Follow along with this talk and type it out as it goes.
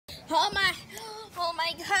Oh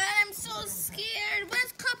my God, I'm so scared.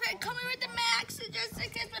 When's Cuphead coming with the maxes just in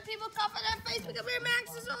case when people cough on their face because their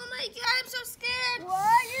maxes? Oh my God, I'm so scared.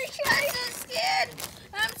 What? You're trying? I'm so scared.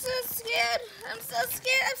 I'm so scared. I'm so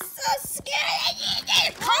scared. I'm so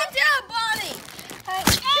scared. Calm down, Bonnie.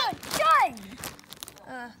 Sean.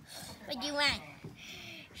 What do you want?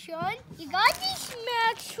 Sean, you got these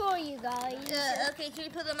Max for you guys. Okay, can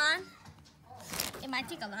you put them on? It might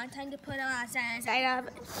take a long time to put them on. Sans,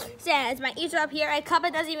 my ears are up here. And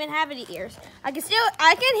Cuphead doesn't even have any ears. I can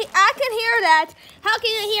hear that. How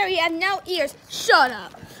can you hear? You have no ears. Shut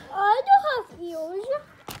up. I don't have ears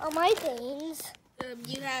on my things.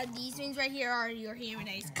 You have these things right here are your hearing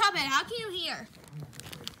aids. Cuphead, how can you hear?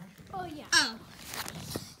 Oh yeah. Oh.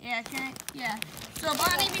 Yeah, can I? Yeah. So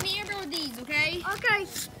Bonnie, we need to with these, okay? Okay.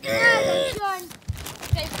 Yeah, Sean.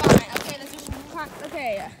 Okay, fine. Okay, let's just.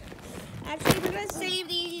 Okay. Actually, we're gonna save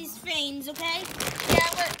these things, okay?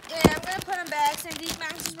 I'm gonna put them back. Since these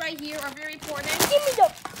maxes right here are very important. Give me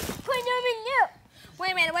them. Put them in there.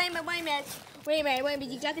 Wait a minute.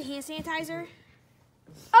 You got the hand sanitizer?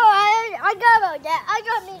 Oh, I got about that. I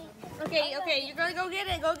got me. Okay, you're gonna go get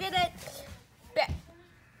it. Go get it.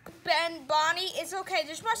 Ben, Bonnie, it's okay.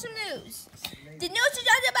 Just watch some news. The news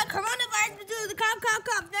is about coronavirus because of the cough.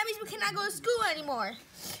 That means we cannot go to school anymore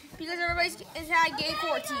because everybody's inside game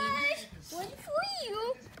 14. One for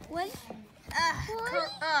you. One for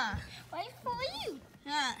you.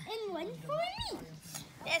 And one for me.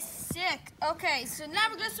 That's sick. Okay, so now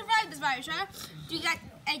we're gonna survive this virus, huh? Do you got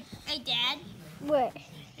a dad? What?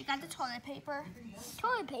 You got the toilet paper?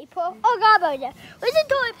 Toilet paper? Oh, God, about that. Where's the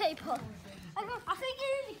toilet paper? I think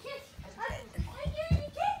it's in the kitchen. I think it's in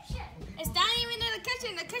the kitchen. It's not even in the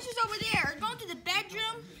kitchen. The kitchen's over there. Going to the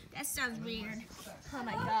bedroom? That sounds weird. Oh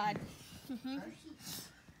my God. Oh,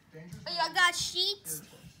 y'all got sheets?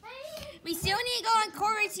 We still need to go on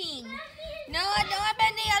quarantine. No,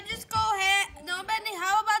 Bendy. I'll just go ahead. No, Bendy.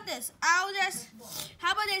 How about this? How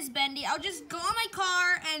about this, Bendy? I'll just go in my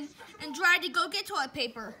car and try to go get toilet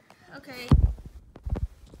paper. Okay.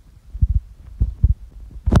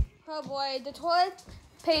 Oh boy, the toilet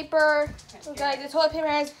paper. Okay, the toilet paper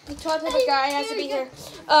guy has to be here.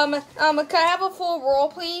 Can I have a full roll,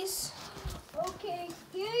 please? Okay,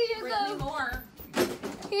 here you Bring go. me more.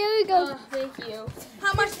 Here we go. Thank you.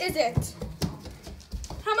 How much is it?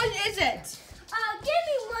 How much is it? Give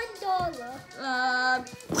me $1.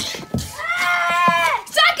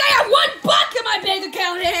 Zach, I have $1 in my bank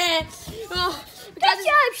account. Good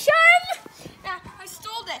job, Sean. I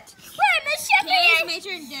stole it. Wait a minute, Please make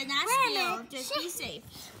sure it does not steal. Just be safe.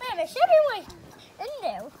 Wait a minute, second one in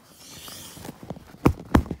there.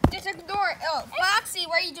 Just ignore it. Oh, Foxy,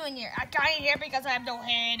 what are you doing here? I got in here because I have no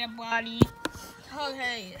head and body.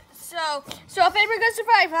 Okay, so if we're gonna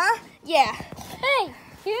survive, huh? Yeah. Hey,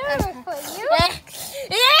 here for you.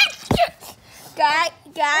 Guy.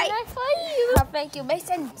 And for you. Oh, thank you.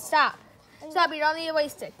 Mason, stop. Stop, you don't need to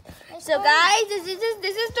waste it. So guys, this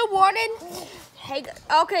is the warning. Hey,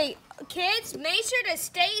 okay, kids, make sure to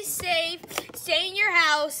stay safe, stay in your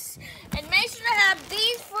house, and make sure to have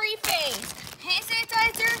these 3 things. Hand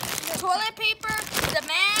sanitizer, toilet paper, the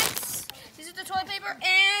masks, this is the toilet paper,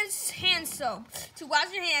 and hand soap to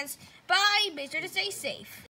wash your hands. Bye, make sure to stay safe.